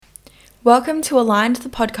Welcome to Aligned the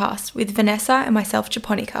podcast with Vanessa and myself,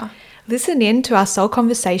 Japonica. Listen in to our soul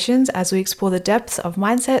conversations as we explore the depths of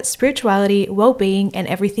mindset, spirituality, well-being, and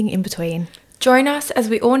everything in between. Join us as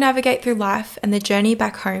we all navigate through life and the journey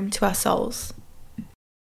back home to our souls.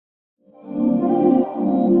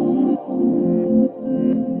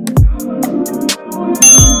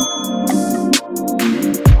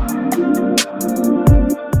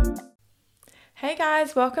 Hey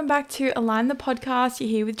guys, welcome back to Align the podcast. You're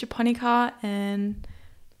here with Japonica and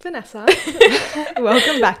Vanessa.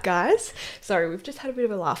 Welcome back, guys. Sorry, we've just had a bit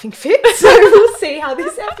of a laughing fit, so we'll see how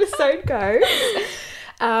this episode goes.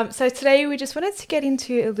 So today we just wanted to get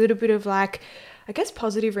into a little bit of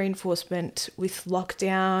positive reinforcement with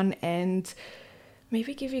lockdown and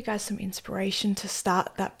maybe give you guys some inspiration to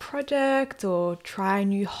start that project or try a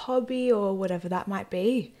new hobby or whatever that might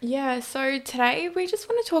be. Yeah, so today we just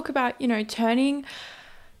want to talk about,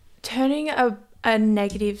 turning a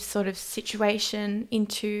negative sort of situation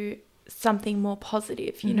into something more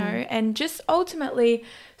positive, you know, and just ultimately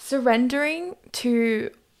surrendering to,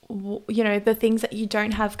 the things that you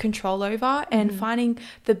don't have control over and finding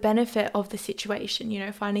the benefit of the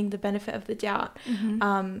situation, finding the benefit of the doubt.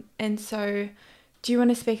 And so do you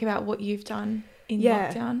want to speak about what you've done in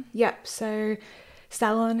lockdown? Yep. So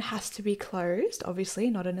salon has to be closed,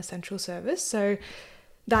 obviously, not an essential service. So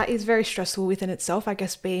that is very stressful within itself, I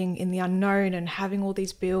guess, being in the unknown and having all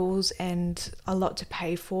these bills and a lot to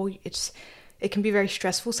pay for. It can be very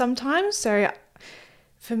stressful sometimes. So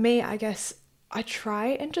for me, I guess I try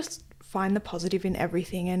and just find the positive in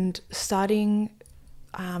everything and starting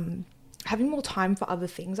having more time for other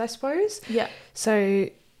things, I suppose. Yeah. So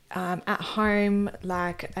at home,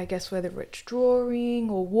 I guess whether it's drawing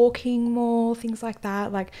or walking more, things like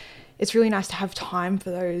that, it's really nice to have time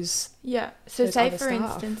for those. Yeah. So say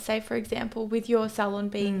for example, with your salon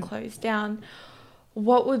being closed down,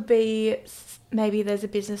 what would be, maybe there's a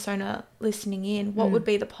business owner listening in, what would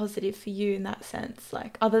be the positive for you in that sense?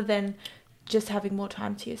 Other than just having more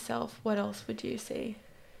time to yourself, what else would you see?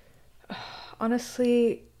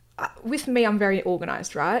 Honestly, with me, I'm very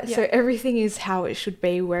organized, right? Yeah. So everything is how it should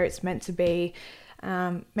be, where it's meant to be.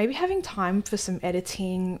 Maybe having time for some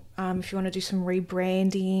editing, if you want to do some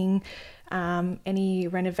rebranding, any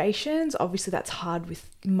renovations. Obviously, that's hard with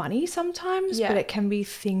money sometimes, but it can be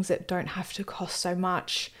things that don't have to cost so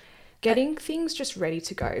much. Getting things just ready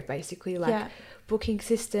to go, basically, booking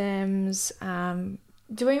systems.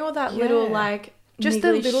 Doing all that little, just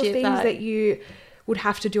the little things that you would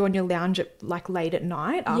have to do on your lounge at late at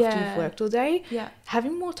night after you've worked all day. Yeah.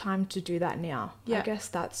 Having more time to do that now. Yeah. I guess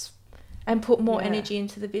that's... And put more energy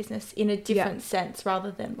into the business in a different sense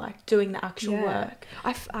rather than doing the actual work.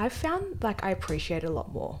 I've found I appreciate it a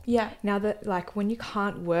lot more. Yeah. Now that when you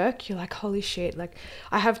can't work, you're holy shit.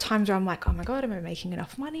 I have times where I'm oh my God, am I making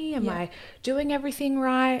enough money? Am I doing everything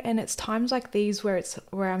right? And it's times like these where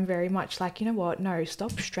I'm very much you know what? No,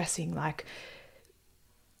 stop stressing.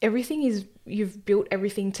 Everything is, you've built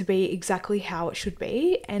everything to be exactly how it should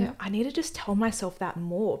be. And I need to just tell myself that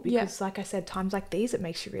more because like I said, times like these, it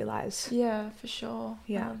makes you realize. Yeah, for sure.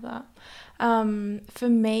 Yeah. I love that. For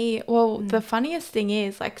me, the funniest thing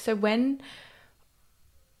is so when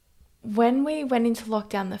we went into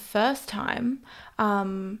lockdown the first time,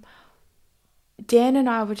 Dan and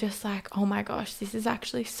I were just oh my gosh, this is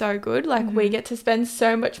actually so good. We get to spend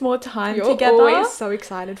so much more time together. You're always so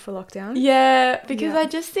excited for lockdown. Yeah, because I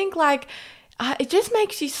just think it just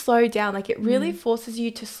makes you slow down. It really forces you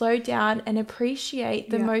to slow down and appreciate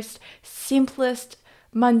the most simplest,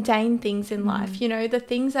 mundane things in life. The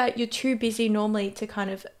things that you're too busy normally to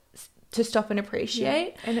to stop and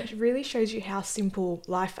appreciate. Yeah. And it really shows you how simple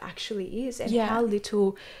life actually is and how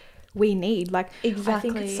little we need. Exactly. I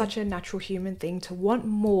think it's such a natural human thing to want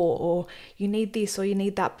more, or you need this or you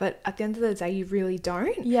need that, but at the end of the day you really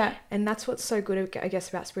don't. Yeah. And that's what's so good, I guess,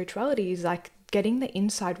 about spirituality is getting the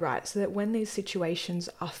inside right, so that when these situations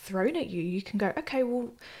are thrown at you, you can go, okay,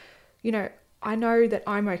 well, I know that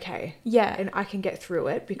I'm okay. Yeah. And I can get through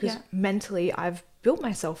it because mentally I've built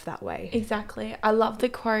myself that way. Exactly. I love the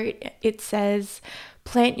quote. It says,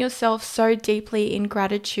 plant yourself so deeply in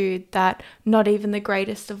gratitude that not even the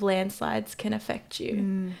greatest of landslides can affect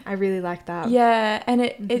you. I really like that. Yeah.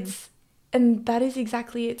 And and that is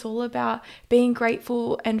exactly, it's all about being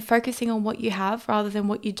grateful and focusing on what you have rather than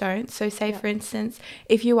what you don't. So say for instance,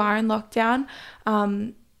 if you are in lockdown,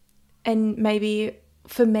 and maybe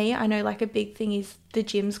for me, I know a big thing is the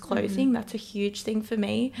gym's closing. That's a huge thing for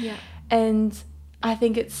me. Yeah. And I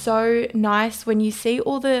think it's so nice when you see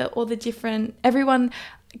all the different, everyone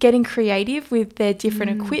getting creative with their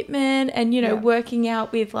different equipment and, working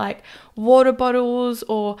out with water bottles,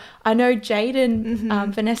 or I know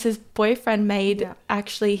Jaden, Vanessa's boyfriend, made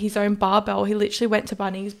actually his own barbell. He literally went to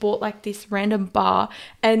Bunnings, bought like this random bar,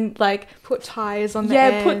 and like put tires on the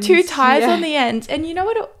ends. put 2 tires on the ends. And you know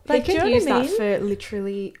what? Like, you can use that for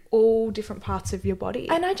literally all different parts of your body.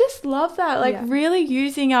 And I just love that, like really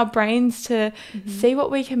using our brains to see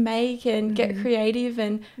what we can make and get creative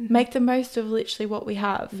and make the most of literally what we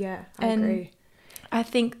have. Yeah, I agree. I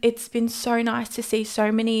think it's been so nice to see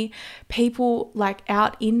so many people like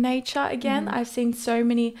out in nature again. I've seen so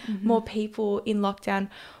many more people in lockdown,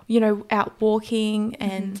 you know, out walking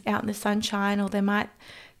and out in the sunshine, or they might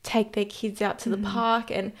take their kids out to the park,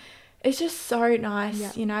 and it's just so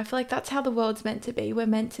nice. You know, I feel like that's how the world's meant to be. We're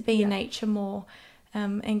meant to be in nature more,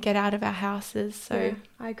 and get out of our houses. So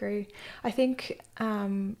I agree. I think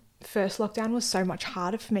first lockdown was so much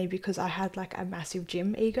harder for me because I had like a massive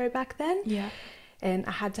gym ego back then. And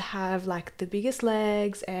I had to have like the biggest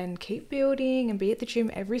legs and keep building and be at the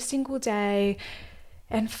gym every single day.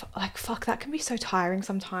 And fuck, that can be so tiring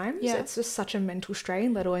sometimes. It's just such a mental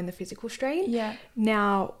strain, let alone the physical strain.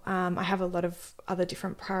 Now I have a lot of other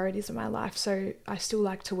different priorities in my life, so I still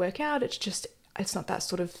like to work out. It's not that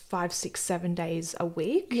sort of 5, 6, 7 days a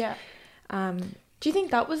week. Do you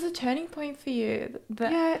think that was a turning point for you?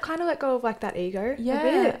 Kind of let go of like that ego a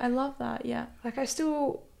bit. I love that. Like I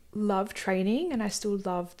still love training and I still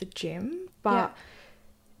love the gym, but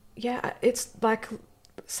it's like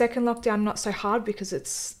second lockdown not so hard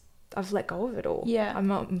because I've let go of it all.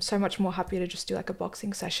 I'm so much more happy to just do like a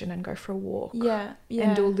boxing session and go for a walk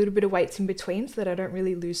and do a little bit of weights in between so that I don't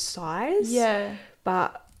really lose size.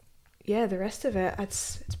 But the rest of it,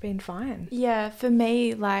 it's been fine. For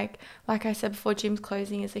me, like I said before, gym's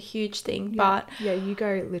closing is a huge thing. But you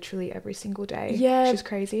go literally every single day, which is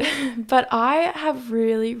crazy. But I have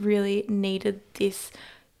really, really needed this.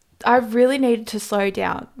 I really needed to slow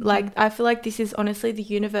down. Like, I feel like this is honestly the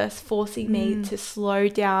universe forcing me to slow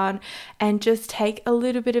down and just take a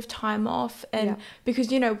little bit of time off. And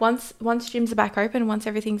because, you know, once gyms are back open, once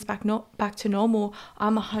everything's back to normal,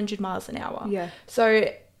 I'm 100 miles an hour.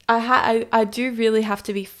 So I do really have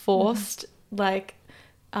to be forced,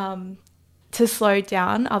 to slow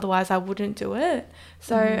down. Otherwise, I wouldn't do it.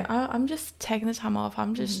 So I'm just taking the time off.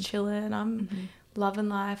 I'm just chilling. I'm loving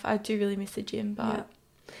life. I do really miss the gym, but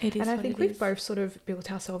it is. And I think we've both sort of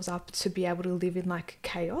built ourselves up to be able to live in like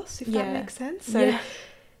chaos, if that makes sense. So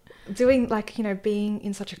doing like, you know, being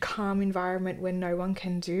in such a calm environment where no one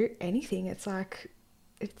can do anything, it's like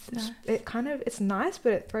it's nice,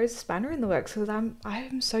 but it throws a spanner in the works because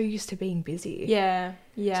I'm so used to being busy.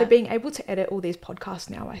 So being able to edit all these podcasts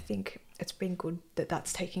now, I think it's been good that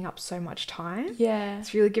that's taking up so much time.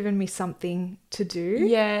 It's really given me something to do.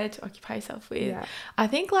 To occupy yourself with. I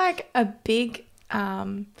think like a big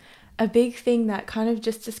thing that kind of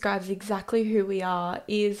just describes exactly who we are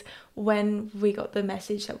is when we got the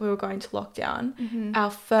message that we were going to lockdown,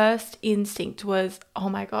 our first instinct was, oh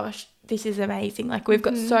my gosh, this is amazing. Like, we've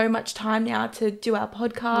got so much time now to do our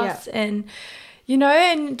podcast and, you know,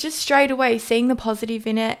 and just straight away seeing the positive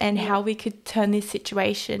in it and how we could turn this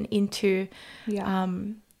situation into,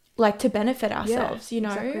 like, to benefit ourselves, you know.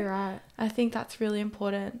 Exactly right. I think that's really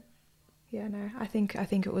important. I think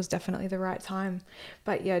it was definitely the right time.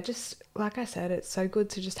 But just like I said, it's so good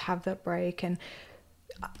to just have that break and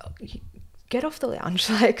get off the lounge.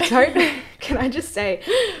 Like, can I just say,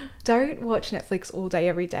 don't watch Netflix all day,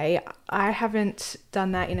 every day. I haven't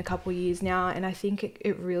done that in a couple of years now, and I think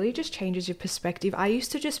it really just changes your perspective. I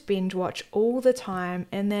used to just binge watch all the time,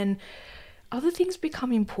 and then other things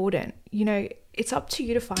become important. You know, it's up to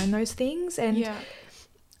you to find those things, and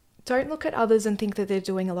don't look at others and think that they're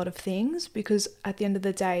doing a lot of things, because at the end of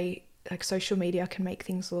the day, like, social media can make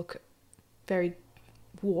things look very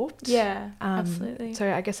warped. Absolutely.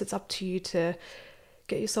 So I guess it's up to you to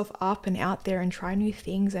get yourself up and out there and try new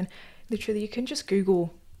things. And literally, you can just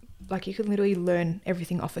Google, like, you can literally learn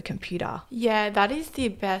everything off a computer. That is the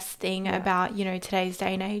best thing about, you know, today's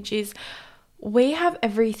day and age is we have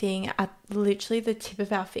everything at literally the tip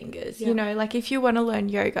of our fingers. You know, like, if you want to learn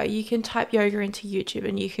yoga, you can type yoga into YouTube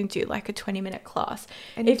and you can do like a 20-minute class.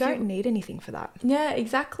 And you don't need anything for that.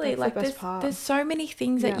 Exactly. That's like, there's so many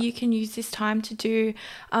things that you can use this time to do.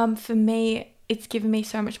 For me, it's given me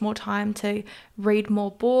so much more time to read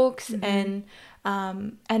more books and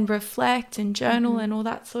reflect and journal and all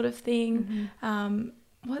that sort of thing.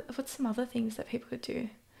 What's some other things that people could do?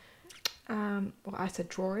 Well, I said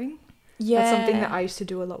drawing. That's something that I used to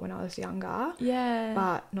do a lot when I was younger.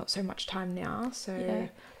 But not so much time now. So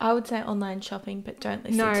I would say online shopping, but don't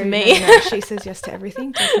listen to me. No, she says yes to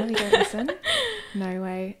everything. Definitely don't listen. No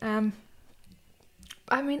way.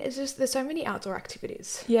 I mean, it's just, there's so many outdoor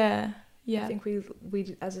activities. Yeah. I think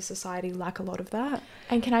we as a society lack a lot of that.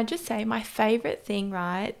 And can I just say my favorite thing,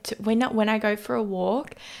 right? When I go for a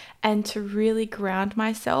walk and to really ground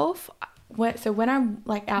myself, when I'm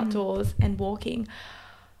like outdoors and walking,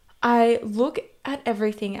 I look at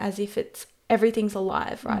everything as if everything's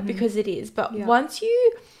alive, right? Because it is. But once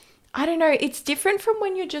I don't know, it's different from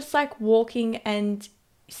when you're just like walking and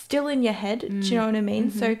still in your head. Do you know what I mean?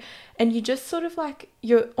 So, and you just sort of like,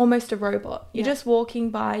 you're almost a robot. You're just walking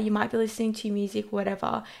by, you might be listening to music,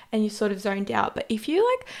 whatever, and you're sort of zoned out. But if you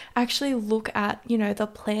like actually look at, you know, the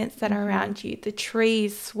plants that are around you, the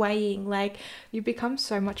trees swaying, like, you become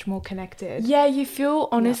so much more connected. Yeah, you feel,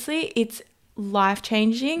 honestly, it's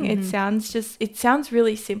life-changing. It sounds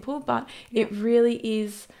really simple, but it really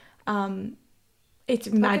is. It's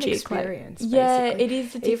magic. Like an experience, basically. It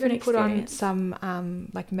is a different experience. Put on some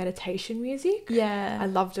like meditation music. Yeah, I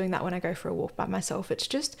love doing that when I go for a walk by myself. It's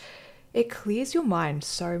just, it clears your mind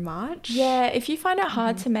so much. Yeah, if you find it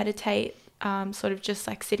hard to meditate, sort of just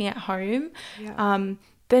like sitting at home,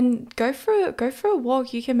 then go for a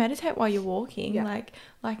walk. You can meditate while you're walking.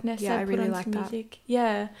 Like Ness said, I really put on like some that. music.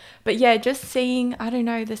 Yeah. But yeah, just seeing, I don't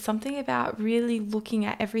know, there's something about really looking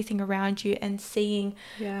at everything around you and seeing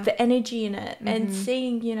the energy in it and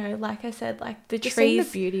seeing, you know, like I said, like the just trees, seeing the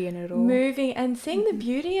beauty in it all, moving and seeing the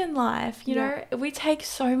beauty in life. You know, we take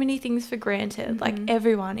so many things for granted, like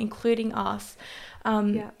everyone, including us.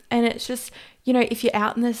 And it's just, you know, if you're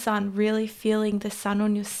out in the sun, really feeling the sun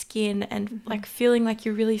on your skin and like feeling like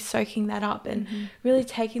you're really soaking that up and really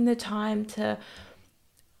taking the time to,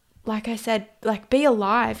 like I said, like be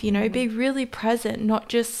alive, you know, be really present, not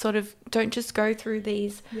just sort of, don't just go through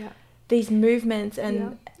these movements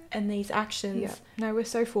and these actions. Yeah. No, we're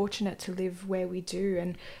so fortunate to live where we do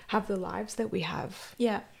and have the lives that we have.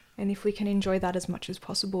 Yeah. And if we can enjoy that as much as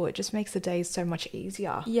possible, it just makes the days so much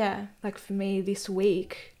easier. Yeah. Like for me, this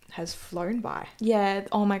week has flown by. Yeah.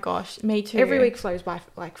 Oh my gosh. Me too. Every week flies by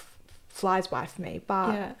for me.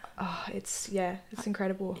 But it's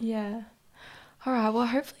incredible. Yeah. All right. Well,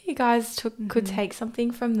 hopefully you guys could take something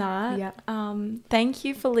from that. Yeah. Thank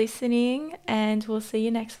you for listening, and we'll see you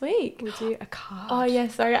next week. We'll do a card. Oh, yeah.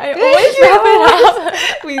 Sorry. I always wrap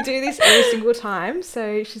it up. We do this every single time.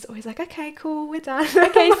 So she's always like, okay, cool, we're done.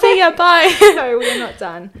 Okay, see ya. Bye. No, we're not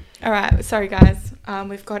done. All right. Sorry, guys.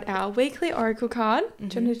 We've got our weekly oracle card.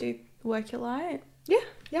 Do you want to do Work Your Light? Yeah.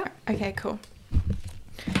 Yeah. Okay, cool.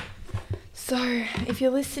 So, if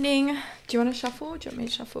you're listening, do you want to shuffle? Do you want me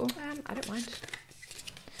to shuffle? I don't mind.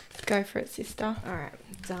 Go for it, sister. All right,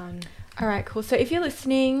 done. All right, cool. So, if you're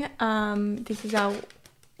listening, this is our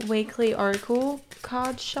weekly oracle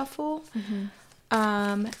card shuffle.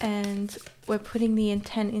 And we're putting the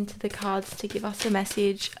intent into the cards to give us a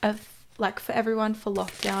message of, like, for everyone for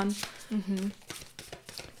lockdown.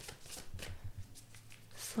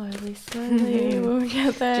 Slowly, we'll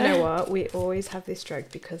get there. Do you know what? We always have this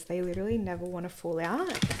joke because they literally never want to fall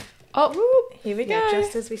out. Oh, whoop, here we go.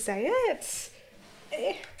 Just as we say it. Let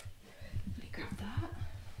me grab that.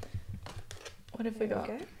 What have we There got?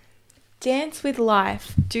 go. Dance with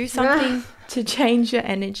life. Do something to change your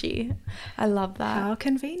energy. I love that. How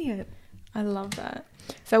convenient. I love that.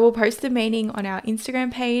 So we'll post the meaning on our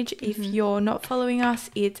Instagram page. If you're not following us,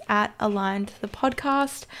 it's at Aligned the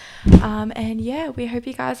Podcast. And yeah, we hope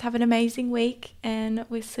you guys have an amazing week, and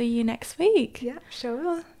we'll see you next week. Yeah,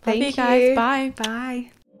 sure. Love you guys. Bye.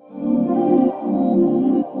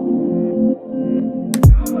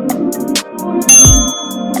 Bye.